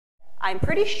I'm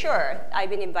pretty sure I've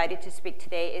been invited to speak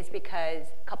today is because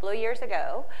a couple of years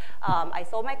ago, I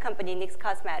sold my company, NYX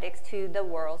Cosmetics, to the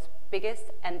world's biggest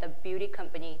and the beauty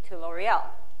company, to L'Oreal.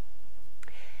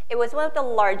 It was one of the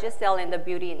largest sales in the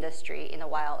beauty industry in a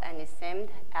while, and it seemed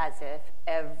as if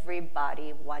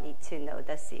everybody wanted to know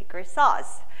the secret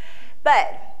sauce.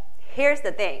 But here's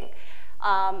the thing.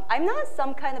 I'm not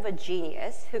some kind of a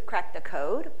genius who cracked the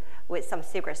code with some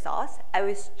secret sauce. I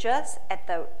was just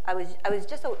a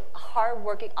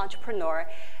hard-working entrepreneur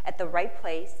at the right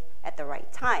place at the right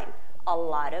time. A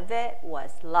lot of it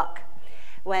was luck.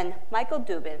 When Michael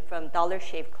Dubin from Dollar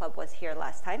Shave Club was here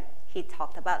last time, he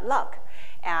talked about luck,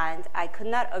 and I could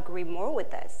not agree more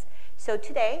with this. So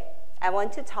today, I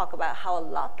want to talk about how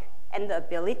luck and the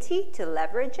ability to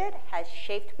leverage it has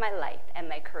shaped my life and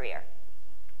my career.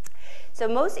 So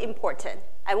most important,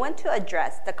 I want to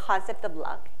address the concept of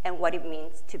luck and what it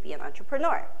means to be an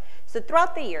entrepreneur. So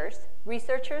throughout the years,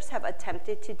 researchers have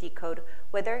attempted to decode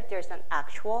whether there's an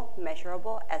actual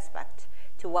measurable aspect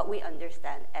to what we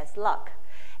understand as luck.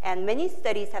 And many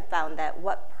studies have found that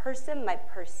what person might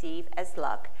perceive as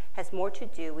luck has more to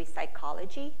do with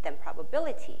psychology than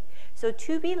probability. So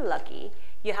to be lucky,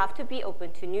 you have to be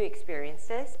open to new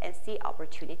experiences and see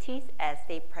opportunities as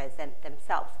they present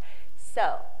themselves.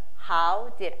 So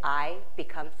how did I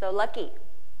become so lucky?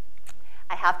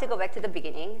 I have to go back to the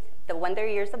beginning, the wonder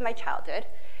years of my childhood.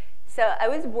 So I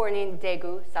was born in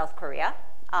Daegu, South Korea.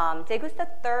 Daegu is the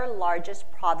third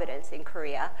largest province in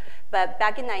Korea, but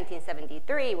back in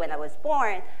 1973, when I was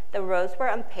born, the roads were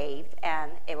unpaved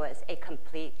and it was a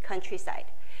complete countryside.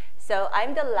 So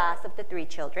I'm the last of the 3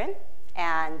 children,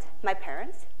 and my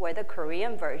parents were the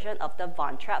Korean version of the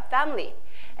Von Trapp family.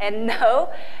 And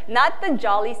no, not the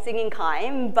jolly singing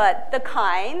kind, but the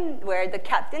kind where the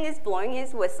captain is blowing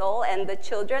his whistle and the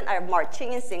children are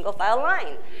marching in single file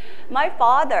line. My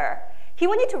father, he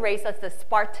wanted to raise us the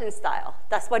Spartan style.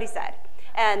 That's what he said.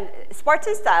 And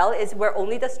Spartan style is where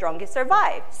only the strongest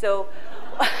survive. So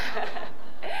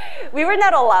we were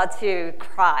not allowed to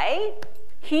cry.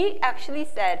 He actually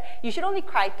said, you should only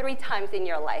cry 3 times in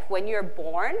your life: when you're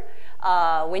born,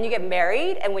 when you get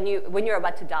married, and when you're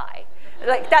about to die.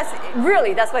 Like,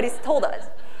 that's what he's told us.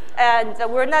 And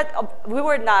we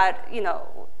were not,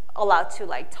 allowed to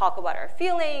talk about our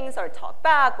feelings or talk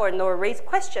back or nor raise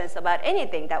questions about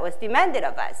anything that was demanded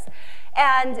of us.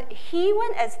 And he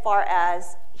went as far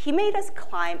as he made us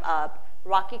climb up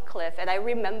rocky cliff. And I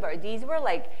remember these were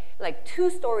like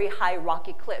 2-story high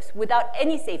rocky cliffs without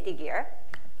any safety gear.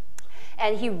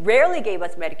 And he rarely gave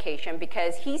us medication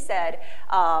because he said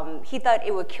he thought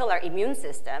it would kill our immune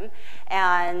system.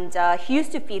 And he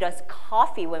used to feed us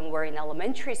coffee when we were in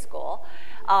elementary school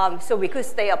so we could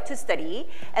stay up to study.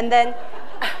 And then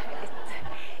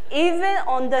even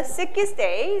on the sickest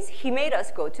days, he made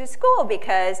us go to school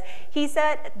because he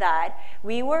said that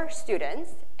we were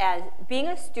students and being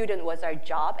a student was our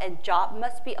job, and job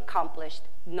must be accomplished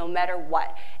no matter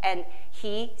what. And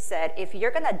he said, if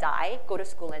you're gonna die, go to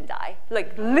school and die.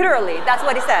 Like, literally, that's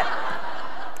what he said.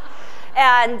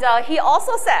 And he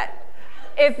also said,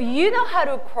 if you know how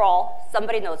to crawl,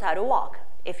 somebody knows how to walk.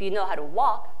 If you know how to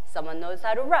walk, someone knows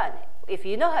how to run. If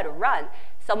you know how to run,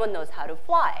 someone knows how to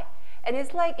fly. And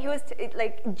it's like, he was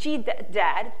like, gee,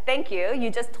 Dad, thank you. You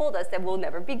just told us that we'll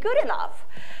never be good enough.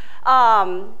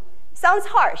 Sounds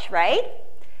harsh, right?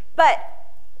 But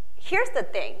here's the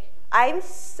thing. I'm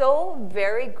so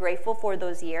very grateful for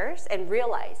those years and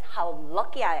realize how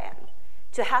lucky I am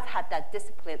to have had that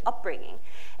disciplined upbringing.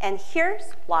 And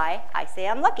here's why I say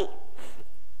I'm lucky.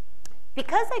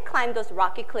 Because I climbed those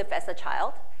rocky cliffs as a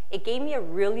child, it gave me a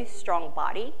really strong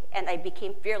body, and I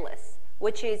became fearless,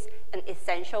 which is an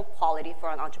essential quality for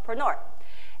an entrepreneur.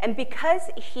 And because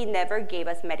he never gave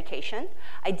us medication,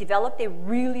 I developed a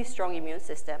really strong immune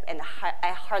system, and I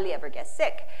hardly ever get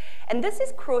sick. And this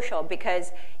is crucial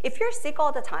because if you're sick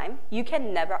all the time, you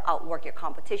can never outwork your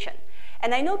competition.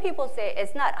 And I know people say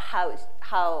it's not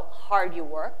how hard you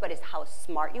work, but it's how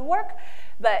smart you work.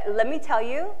 But let me tell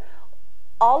you,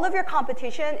 all of your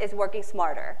competition is working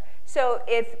smarter. So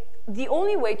if the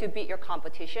only way to beat your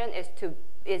competition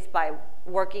is by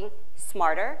working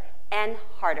smarter and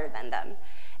harder than them.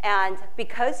 And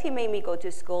because he made me go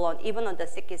to school even on the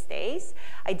sickest days,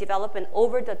 I developed an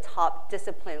over-the-top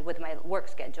discipline with my work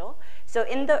schedule. So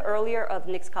in the earlier of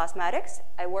NYX Cosmetics,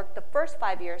 I worked the first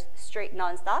 5 years straight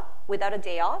nonstop, without a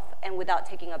day off and without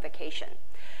taking a vacation.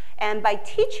 And by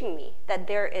teaching me that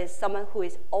there is someone who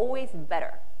is always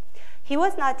better, he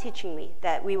was not teaching me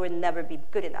that we would never be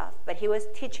good enough, but he was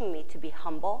teaching me to be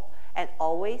humble and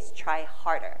always try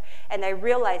harder. And I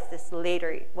realized this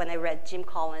later when I read Jim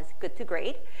Collins' Good to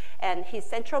Great, and his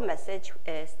central message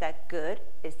is that good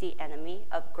is the enemy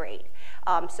of great.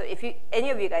 So if any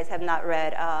of you guys have not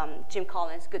read Jim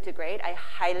Collins' Good to Great, I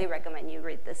highly recommend you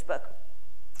read this book.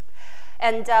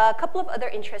 And a couple of other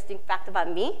interesting facts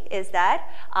about me is that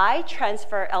I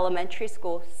transferred elementary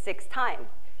school 6 times.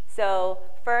 So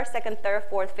 1st, 2nd, 3rd,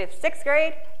 4th, 5th, 6th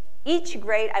grade, each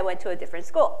grade I went to a different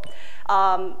school.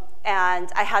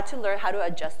 And I had to learn how to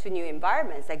adjust to new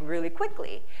environments like really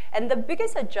quickly. And the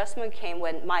biggest adjustment came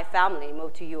when my family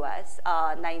moved to US,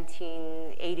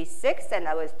 1986, and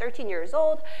I was 13 years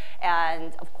old.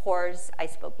 And of course, I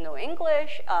spoke no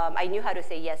English. I knew how to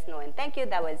say yes, no, and thank you.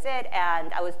 That was it.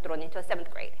 And I was thrown into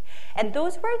 7th grade. And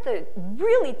those were the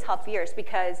really tough years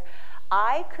because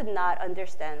I could not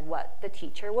understand what the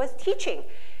teacher was teaching.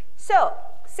 So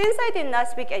since I did not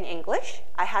speak any English,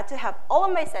 I had to have all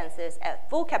of my senses at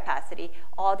full capacity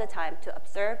all the time to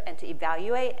observe and to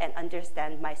evaluate and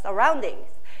understand my surroundings.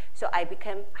 So I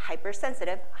became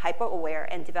hypersensitive, hyper-aware,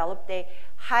 and developed a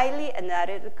highly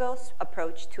analytical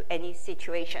approach to any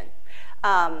situation.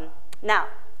 Now,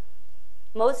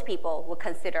 most people will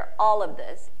consider all of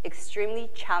this extremely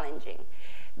challenging.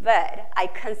 But I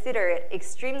consider it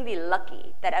extremely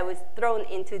lucky that I was thrown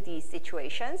into these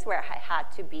situations where I had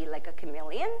to be like a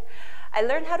chameleon. I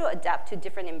learned how to adapt to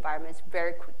different environments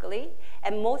very quickly.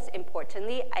 And most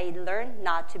importantly, I learned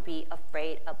not to be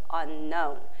afraid of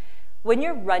unknown. When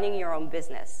you're running your own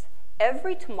business,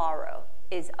 every tomorrow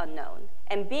is unknown.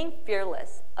 And being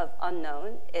fearless of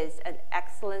unknown is an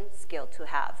excellent skill to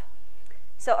have.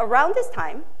 So around this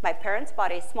time, my parents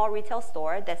bought a small retail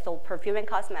store that sold perfume and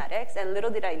cosmetics, and little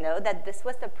did I know that this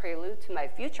was the prelude to my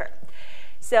future.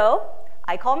 So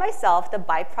I call myself the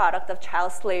byproduct of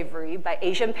child slavery by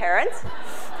Asian parents.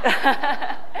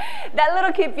 That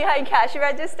little kid behind cash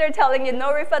register telling you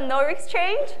no refund, no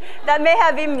exchange, that may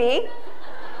have been me.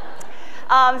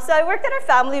 So I worked at a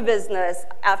family business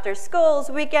after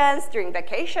schools, weekends, during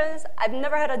vacations. I've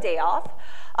never had a day off.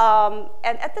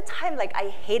 And at the time, like, I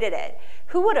hated it.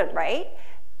 Who wouldn't, right?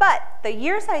 But the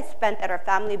years I spent at our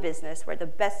family business were the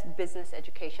best business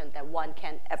education that one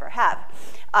can ever have.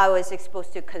 I was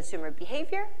exposed to consumer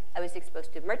behavior. I was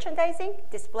exposed to merchandising,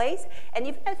 displays, and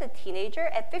even as a teenager,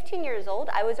 at 15 years old,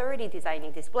 I was already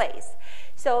designing displays.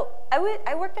 So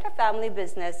I worked at a family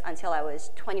business until I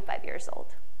was 25 years old.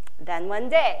 Then one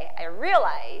day, I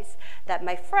realized that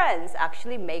my friends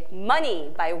actually make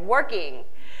money by working.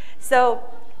 So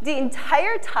the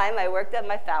entire time I worked at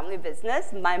my family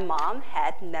business, my mom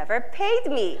had never paid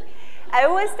me. I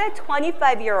was that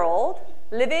 25-year-old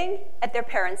living at their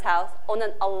parents' house on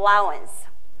an allowance.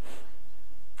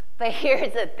 But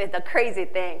here's the crazy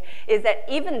thing, is that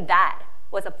even that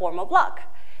was a form of luck.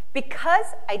 Because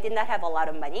I did not have a lot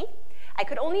of money, I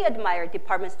could only admire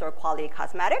department store quality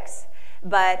cosmetics,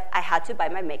 but I had to buy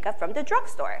my makeup from the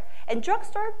drugstore. And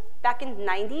drugstore back in the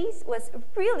 90s was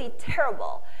really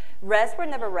terrible. Reds were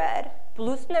never red,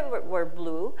 blues never were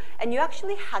blue, and you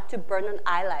actually had to burn an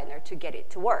eyeliner to get it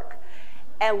to work.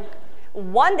 And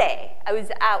one day, I was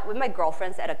out with my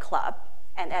girlfriends at a club,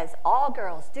 and as all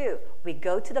girls do, we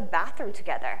go to the bathroom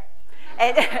together.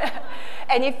 And,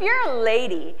 and if you're a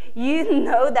lady, you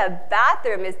know that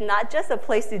bathroom is not just a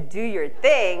place to do your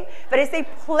thing, but it's a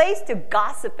place to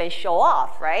gossip and show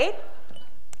off, right?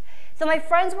 So my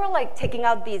friends were like taking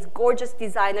out these gorgeous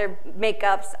designer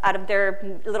makeups out of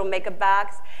their little makeup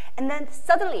bags. And then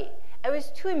suddenly, I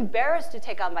was too embarrassed to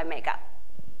take out my makeup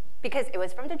because it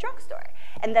was from the drugstore.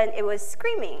 And then it was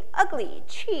screaming, ugly,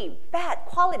 cheap, bad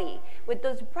quality with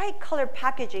those bright color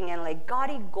packaging and like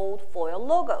gaudy gold foil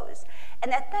logos.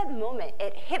 And at that moment,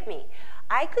 it hit me.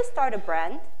 I could start a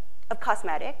brand of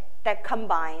cosmetic that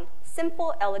combined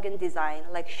simple, elegant design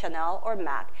like Chanel or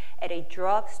MAC at a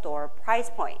drugstore price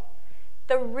point.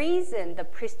 The reason the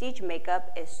prestige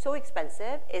makeup is so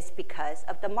expensive is because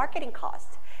of the marketing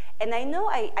cost. And I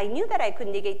knew that I could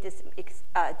negate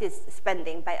this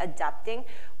spending by adapting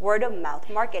word-of-mouth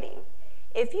marketing.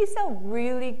 If you sell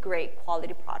really great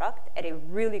quality product at a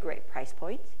really great price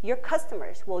point, your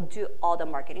customers will do all the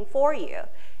marketing for you.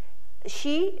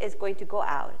 She is going to go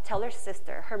out, tell her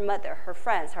sister, her mother, her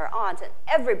friends, her aunts, and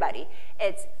everybody,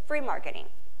 it's free marketing.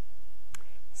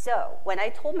 So when I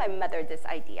told my mother this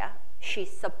idea, she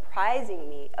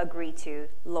surprisingly agreed to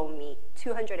loan me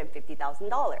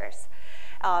 $250,000.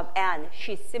 And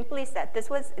she simply said, this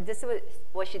was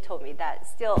what she told me that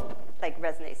still like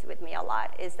resonates with me a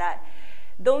lot, is that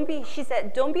she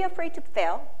said, don't be afraid to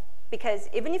fail, because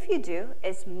even if you do,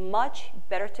 it's much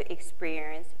better to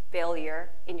experience failure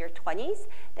in your 20s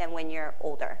than when you're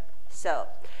older. So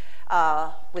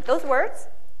with those words,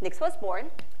 Nix was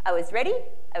born. I was ready,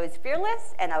 I was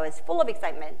fearless, and I was full of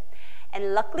excitement.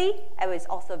 And luckily, I was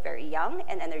also very young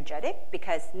and energetic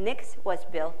because Nix was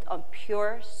built on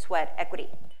pure sweat equity.